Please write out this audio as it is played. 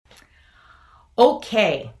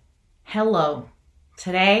Okay, hello.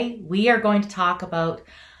 Today we are going to talk about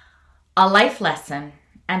a life lesson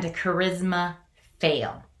and a charisma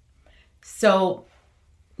fail. So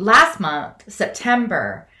last month,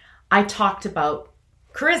 September, I talked about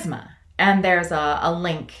charisma, and there's a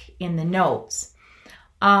link in the notes.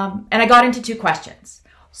 And I got into two questions.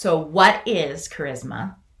 So what is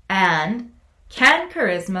charisma, and can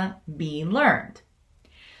charisma be learned?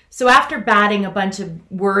 So after batting a bunch of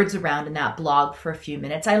words around in that blog for a few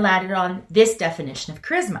minutes, I landed on this definition of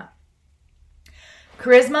charisma.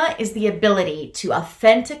 Charisma is the ability to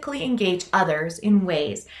authentically engage others in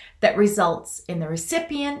ways that results in the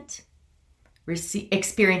recipient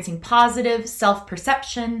experiencing positive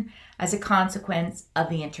self-perception as a consequence of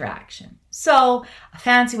the interaction. So a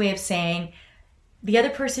fancy way of saying the other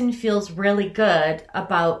person feels really good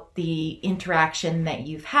about the interaction that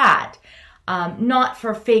you've had. Not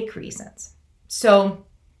for fake reasons. So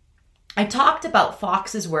I talked about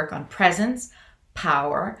Fox's work on presence,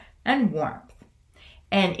 power, and warmth.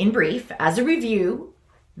 And in brief, as a review,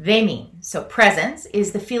 they mean, so presence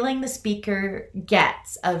is the feeling the speaker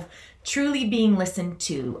gets of truly being listened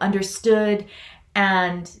to, understood,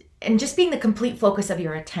 and just being the complete focus of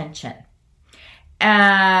your attention.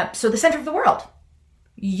 So the center of the world.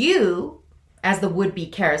 You, as the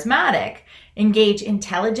would-be charismatic, engage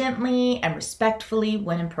intelligently and respectfully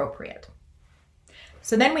when appropriate.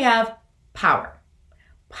 So then we have power.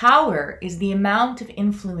 Power is the amount of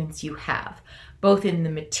influence you have, both in the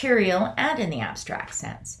material and in the abstract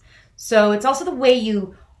sense. So it's also the way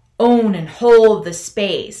you own and hold the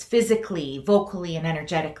space physically, vocally, and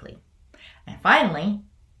energetically. And finally,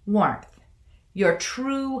 warmth. Your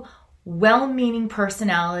true well-meaning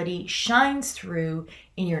personality shines through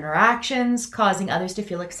in your interactions, causing others to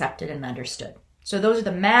feel accepted and understood. So those are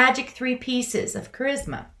the magic three pieces of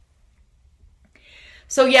charisma.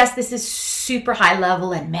 So yes, this is super high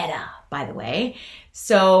level and meta, by the way.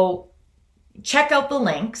 So check out the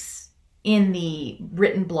links in the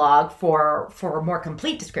written blog for more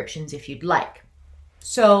complete descriptions if you'd like.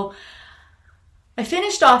 So I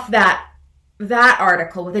finished off that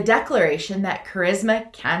article with a declaration that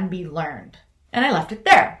charisma can be learned. And I left it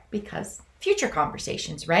there because future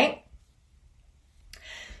conversations, right?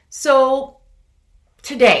 So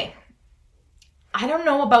today, I don't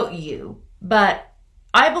know about you, but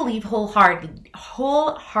I believe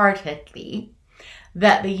wholeheartedly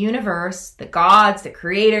that the universe, the gods, the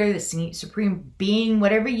creator, the supreme being,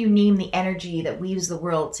 whatever you name the energy that weaves the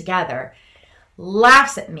world together,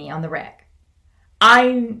 laughs at me on the reg.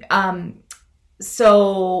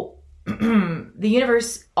 So the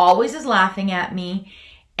universe always is laughing at me,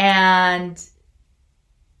 and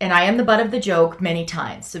I am the butt of the joke many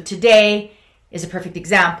times. So today is a perfect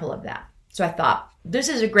example of that. So I thought this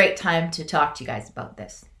is a great time to talk to you guys about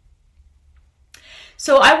this.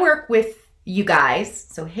 So I work with you guys,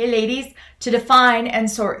 so hey ladies, to define and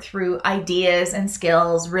sort through ideas and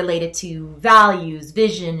skills related to values,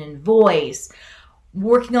 vision, and voice,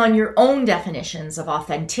 working on your own definitions of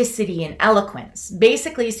authenticity and eloquence,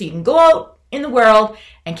 basically so you can go out in the world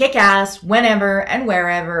and kick ass whenever and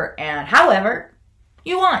wherever and however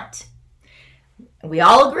you want. We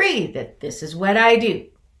all agree that this is what I do.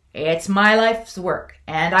 It's my life's work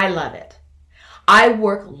and I love it. I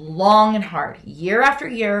work long and hard, year after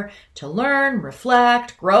year, to learn,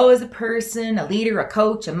 reflect, grow as a person, a leader, a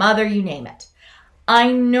coach, a mother, you name it.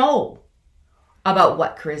 I know about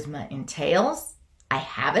what charisma entails. I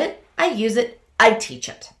have it, I use it, I teach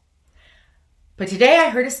it. But today I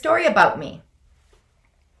heard a story about me.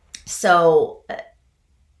 So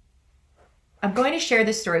I'm going to share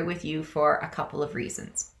this story with you for a couple of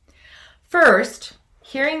reasons. First,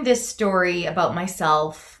 hearing this story about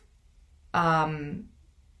myself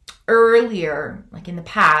earlier, like in the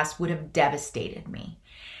past, would have devastated me.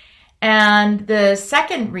 And the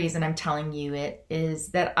second reason I'm telling you it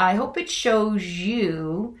is that I hope it shows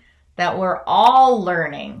you that we're all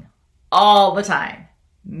learning all the time,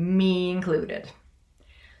 me included.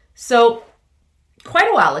 So quite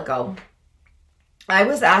a while ago, I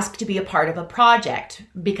was asked to be a part of a project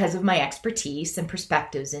because of my expertise and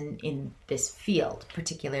perspectives in this field,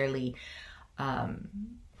 particularly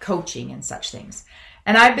coaching and such things.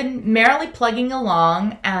 And I've been merrily plugging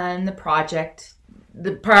along, and the project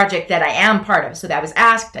that I am part of. So that I was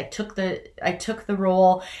asked, I took the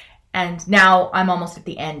role, and now I'm almost at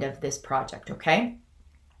the end of this project, okay?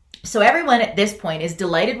 So everyone at this point is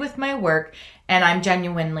delighted with my work, and I'm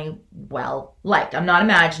genuinely well liked. I'm not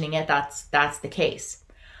imagining it, that's the case.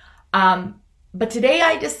 But today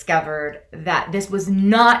I discovered that this was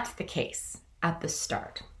not the case at the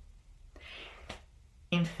start.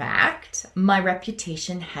 In fact, my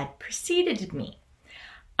reputation had preceded me.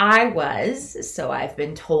 I was, so I've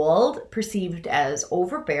been told, perceived as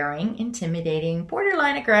overbearing, intimidating,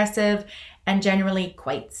 borderline aggressive, and generally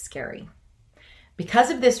quite scary. Because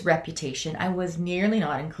of this reputation, I was nearly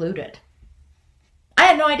not included. I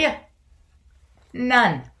had no idea.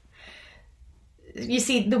 None. You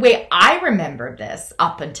see, the way I remembered this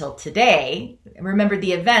up until today, remembered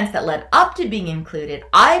the events that led up to being included,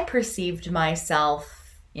 I perceived myself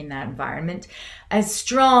in that environment as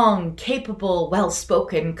strong, capable,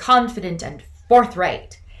 well-spoken, confident, and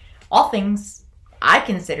forthright. All things I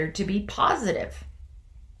considered to be positive.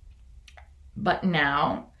 But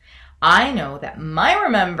now I know that my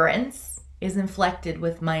remembrance is inflected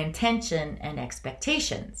with my intention and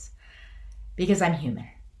expectations because I'm human,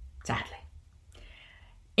 sadly.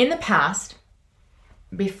 In the past,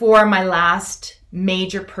 before my last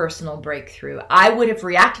major personal breakthrough, I would have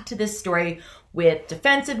reacted to this story with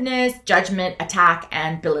defensiveness, judgment, attack,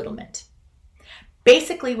 and belittlement.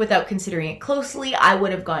 Basically, without considering it closely, I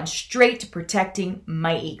would have gone straight to protecting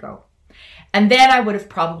my ego. And then I would have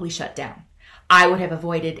probably shut down. I would have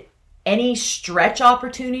avoided any stretch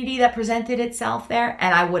opportunity that presented itself there,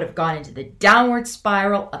 and I would have gone into the downward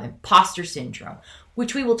spiral of imposter syndrome,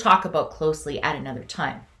 which we will talk about closely at another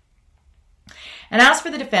time. And as for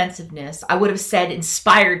the defensiveness, I would have said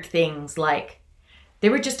inspired things like, they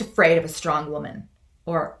were just afraid of a strong woman.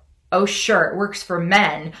 Or, oh sure, it works for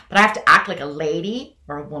men, but I have to act like a lady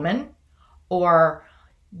or a woman. Or,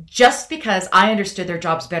 just because I understood their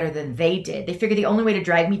jobs better than they did, they figured the only way to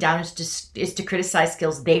drag me down is to criticize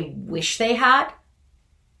skills they wish they had.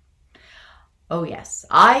 Oh yes,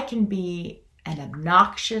 I can be an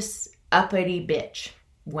obnoxious, uppity bitch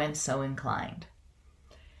when so inclined.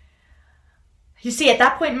 You see, at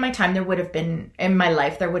that point in my time, there would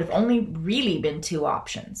have only really been two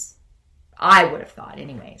options. I would have thought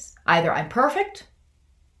anyways. Either I'm perfect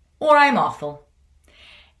or I'm awful.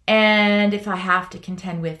 And if I have to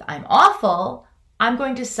contend with I'm awful, I'm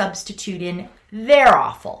going to substitute in they're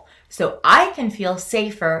awful so I can feel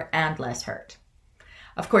safer and less hurt.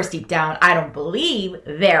 Of course, deep down, I don't believe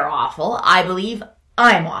they're awful. I believe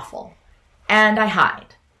I'm awful. And I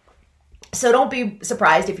hide. So don't be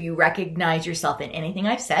surprised if you recognize yourself in anything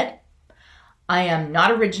I've said. I am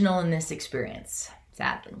not original in this experience,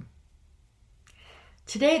 sadly.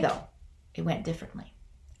 Today, though, it went differently.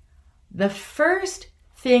 The first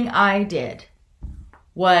thing I did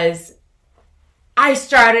was I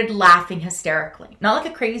started laughing hysterically. Not like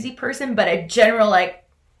a crazy person, but a general like,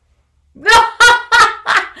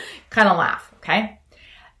 kind of laugh, okay?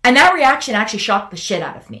 And that reaction actually shocked the shit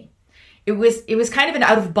out of me. It was kind of an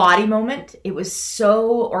out-of-body moment. It was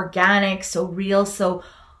so organic, so real, so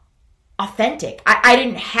authentic. I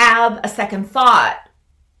didn't have a second thought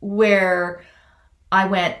where I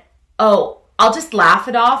went, oh, I'll just laugh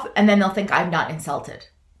it off and then they'll think I'm not insulted.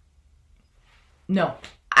 No,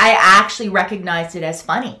 I actually recognized it as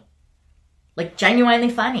funny, like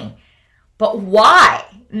genuinely funny. But why?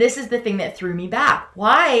 This is the thing that threw me back.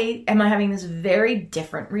 Why am I having this very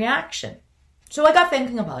different reaction? So I got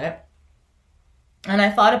thinking about it. And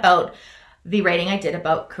I thought about the writing I did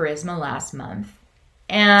about charisma last month.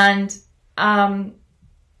 And I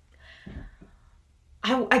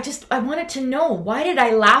wanted to know, why did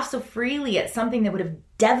I laugh so freely at something that would have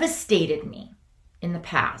devastated me in the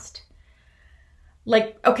past?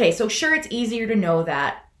 Like, okay, so sure, it's easier to know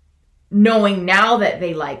that, knowing now that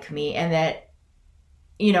they like me and that,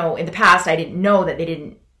 you know, in the past I didn't know that they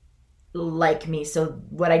didn't like me, so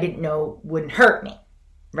what I didn't know wouldn't hurt me,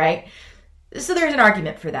 right? So there's an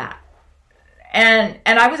argument for that. And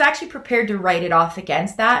I was actually prepared to write it off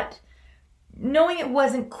against that, knowing it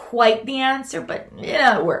wasn't quite the answer, but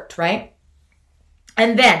yeah, it worked, right?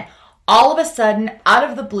 And then, all of a sudden, out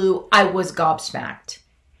of the blue, I was gobsmacked.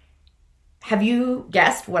 Have you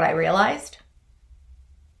guessed what I realized?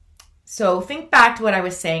 So think back to what I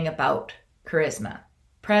was saying about charisma.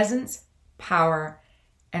 Presence, power,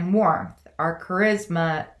 and warmth are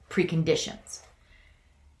charisma preconditions.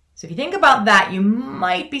 So if you think about that, you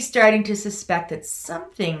might be starting to suspect that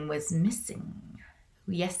something was missing.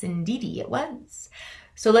 Yes, indeedy, it was.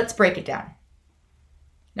 So let's break it down.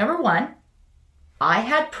 Number one, I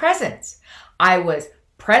had presence. I was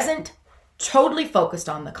present, totally focused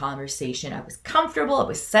on the conversation. I was comfortable. I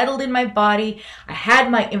was settled in my body. I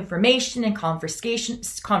had my information and conversational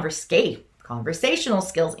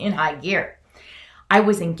skills in high gear. I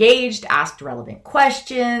was engaged, asked relevant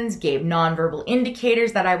questions, gave nonverbal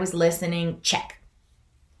indicators that I was listening. Check.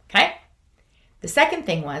 Okay? The second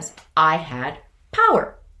thing was I had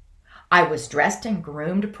power. I was dressed and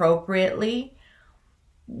groomed appropriately.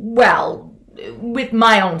 Well, with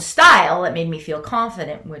my own style that made me feel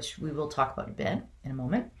confident, which we will talk about a bit in a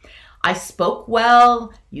moment. I spoke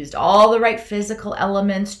well, used all the right physical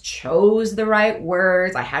elements, chose the right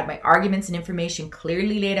words. I had my arguments and information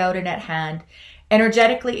clearly laid out and at hand.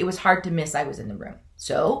 Energetically, it was hard to miss I was in the room.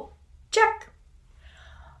 So, check.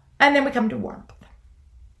 And then we come to warmth.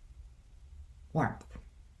 Warmth.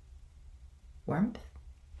 Warmth.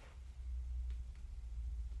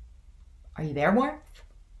 Are you there, warmth?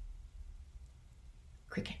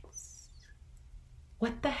 Crickets.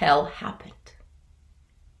 What the hell happened?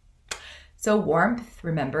 So warmth,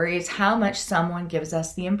 remember, is how much someone gives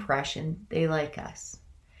us the impression they like us.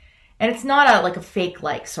 And it's not like a fake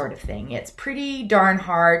like sort of thing. It's pretty darn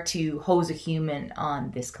hard to hose a human on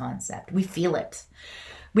this concept. We feel it.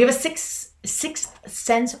 We have a sixth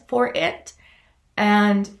sense for it.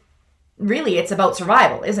 And really, it's about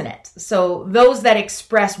survival, isn't it? So those that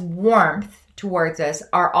express warmth towards us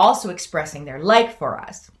are also expressing their like for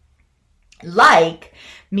us. Like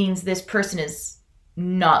means this person is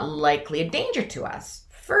not likely a danger to us.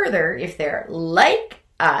 Further, if they're like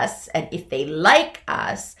us and if they like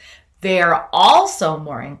us, they're also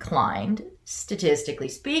more inclined, statistically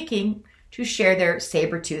speaking, to share their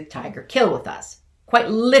saber-toothed tiger kill with us. Quite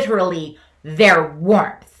literally, their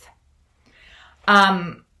warmth.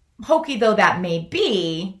 Hokey though that may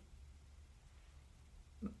be,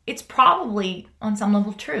 it's probably on some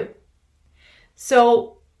level true.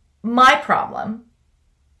 So my problem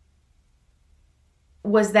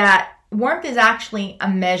was that warmth is actually a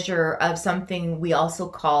measure of something we also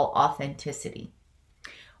call authenticity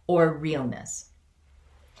or realness.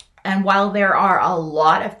 And while there are a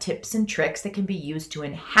lot of tips and tricks that can be used to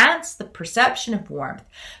enhance the perception of warmth,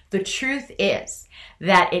 the truth is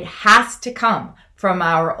that it has to come from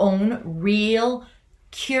our own real,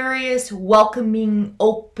 curious, welcoming,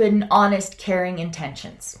 open, honest, caring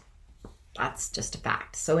intentions. That's just a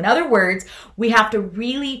fact. So in other words, we have to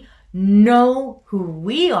really know who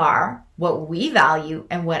we are, what we value,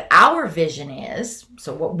 and what our vision is,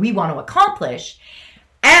 so what we want to accomplish,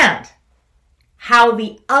 and how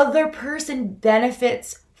the other person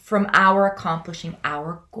benefits from our accomplishing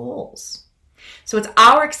our goals. So it's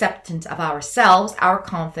our acceptance of ourselves, our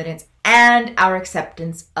confidence, and our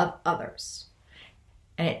acceptance of others.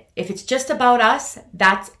 And if it's just about us,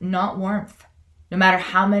 that's not warmth, no matter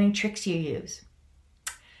how many tricks you use.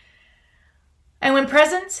 And when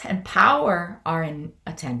presence and power are in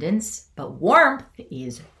attendance, but warmth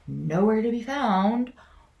is nowhere to be found,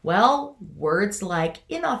 well, words like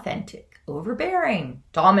inauthentic, overbearing,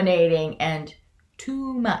 dominating, and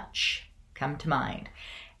too much come to mind.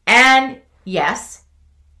 And yes,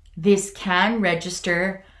 this can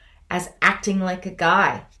register as acting like a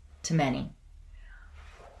guy to many.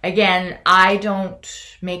 Again, I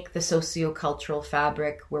don't make the sociocultural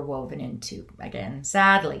fabric we're woven into, again,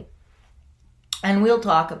 sadly. And we'll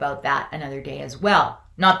talk about that another day as well.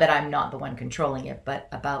 Not that I'm not the one controlling it, but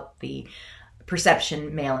about the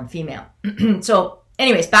perception, male and female. So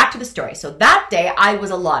anyways, back to the story. So that day I was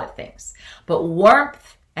a lot of things, but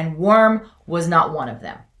warmth and warm was not one of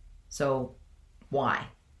them. So why?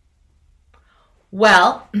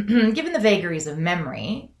 Well, given the vagaries of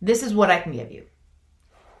memory, this is what I can give you.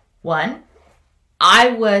 1,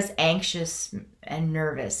 I was anxious and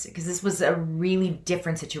nervous because this was a really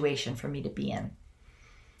different situation for me to be in.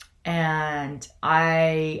 And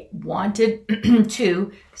I wanted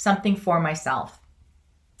to something for myself.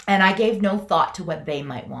 And I gave no thought to what they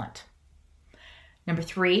might want.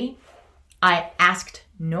 3, I asked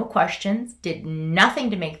no questions, did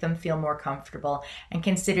nothing to make them feel more comfortable, and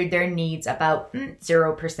considered their needs about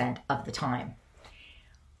 0% of the time.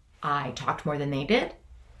 I talked more than they did.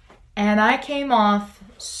 And I came off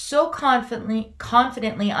so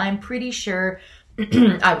confidently, I'm pretty sure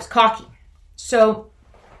I was cocky. So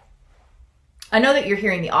I know that you're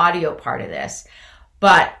hearing the audio part of this,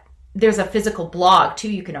 but there's a physical blog too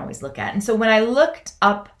you can always look at. And so when I looked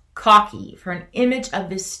up cocky for an image of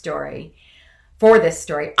this story,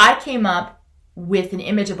 I came up with an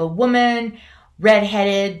image of a woman,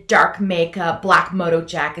 redheaded, dark makeup, black moto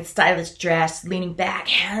jacket, stylish dress, leaning back,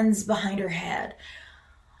 hands behind her head.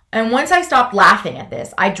 And once I stopped laughing at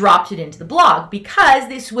this, I dropped it into the blog because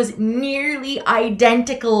this was nearly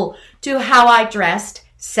identical to how I dressed,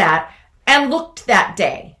 sat, and looked that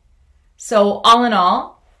day. So all in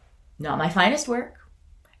all, not my finest work.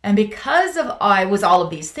 And because I was all of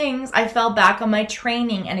these things, I fell back on my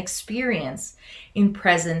training and experience in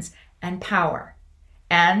presence and power.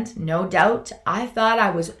 And no doubt, I thought I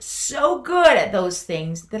was so good at those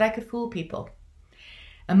things that I could fool people.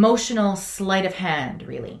 Emotional sleight of hand,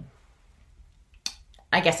 really.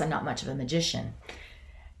 I guess I'm not much of a magician.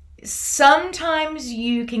 Sometimes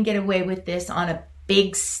you can get away with this on a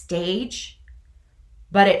big stage,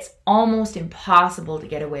 but it's almost impossible to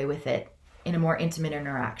get away with it in a more intimate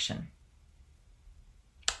interaction.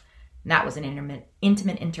 And that was an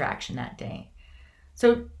intimate interaction that day.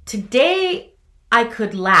 So today I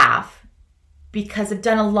could laugh because I've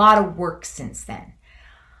done a lot of work since then.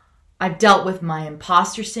 I've dealt with my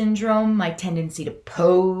imposter syndrome, my tendency to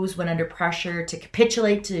pose when under pressure, to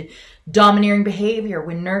capitulate to domineering behavior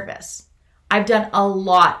when nervous. I've done a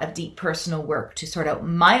lot of deep personal work to sort out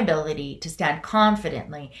my ability to stand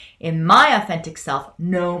confidently in my authentic self,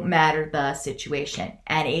 no matter the situation.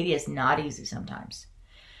 And it is not easy sometimes.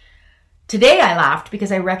 Today I laughed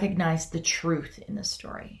because I recognized the truth in the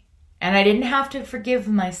story. And I didn't have to forgive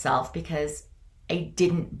myself because I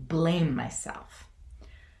didn't blame myself.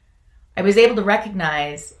 I was able to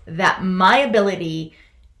recognize that my ability,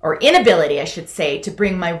 or inability, I should say, to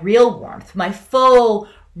bring my real warmth, my full,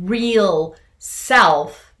 real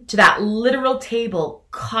self to that literal table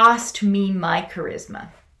cost me my charisma.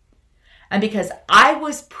 And because I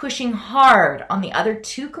was pushing hard on the other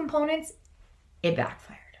two components, it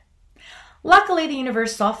backfired. Luckily, the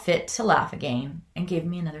universe saw fit to laugh again and gave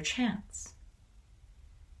me another chance.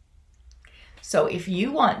 So if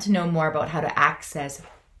you want to know more about how to access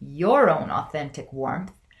your own authentic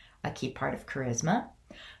warmth, a key part of charisma,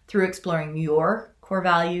 through exploring your core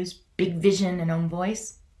values, big vision, and own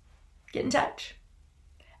voice, get in touch.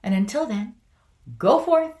 And until then, go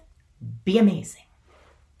forth, be amazing.